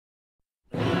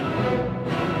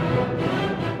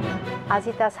As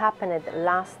it has happened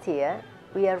last year,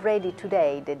 we are ready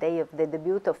today, the day of the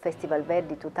debut of Festival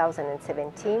Verdi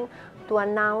 2017, to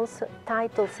announce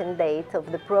titles and dates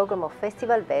of the program of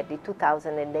Festival Verdi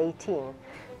 2018.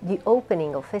 The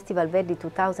opening of Festival Verdi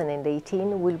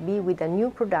 2018 will be with a new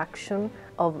production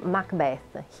of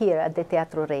Macbeth here at the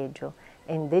Teatro Regio,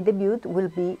 and the debut will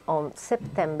be on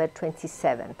September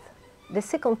 27th. The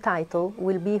second title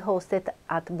will be hosted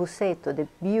at Busseto, the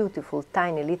beautiful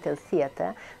tiny little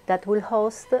theatre that will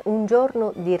host Un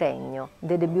giorno di regno.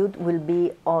 The debut will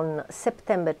be on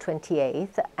September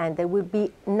 28th, and there will be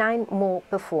 9 more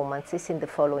performances in the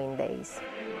following days.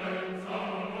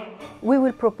 We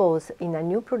will propose in a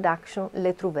new production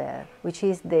Le Trouvère, which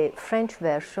is the French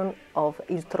version of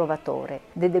Il Trovatore.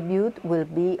 The debut will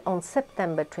be on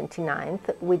September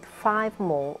 29th with 5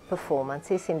 more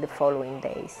performances in the following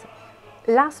days.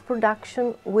 Last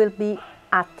production will be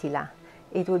Attila.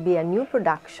 It will be a new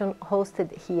production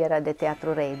hosted here at the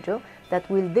Teatro Regio that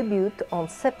will debut on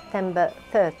September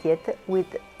 30th with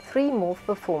 3 more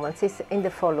performances in the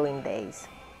following days.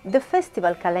 The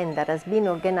festival calendar has been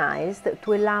organized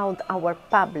to allow our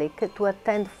public to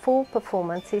attend 4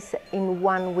 performances in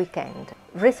one weekend.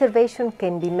 Reservation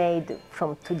can be made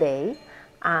from today,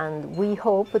 and we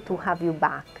hope to have you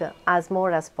back as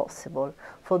more as possible.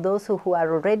 For those who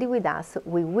are already with us,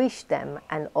 we wish them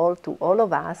and all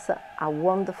of us a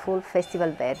wonderful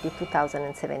Festival Verdi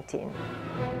 2017.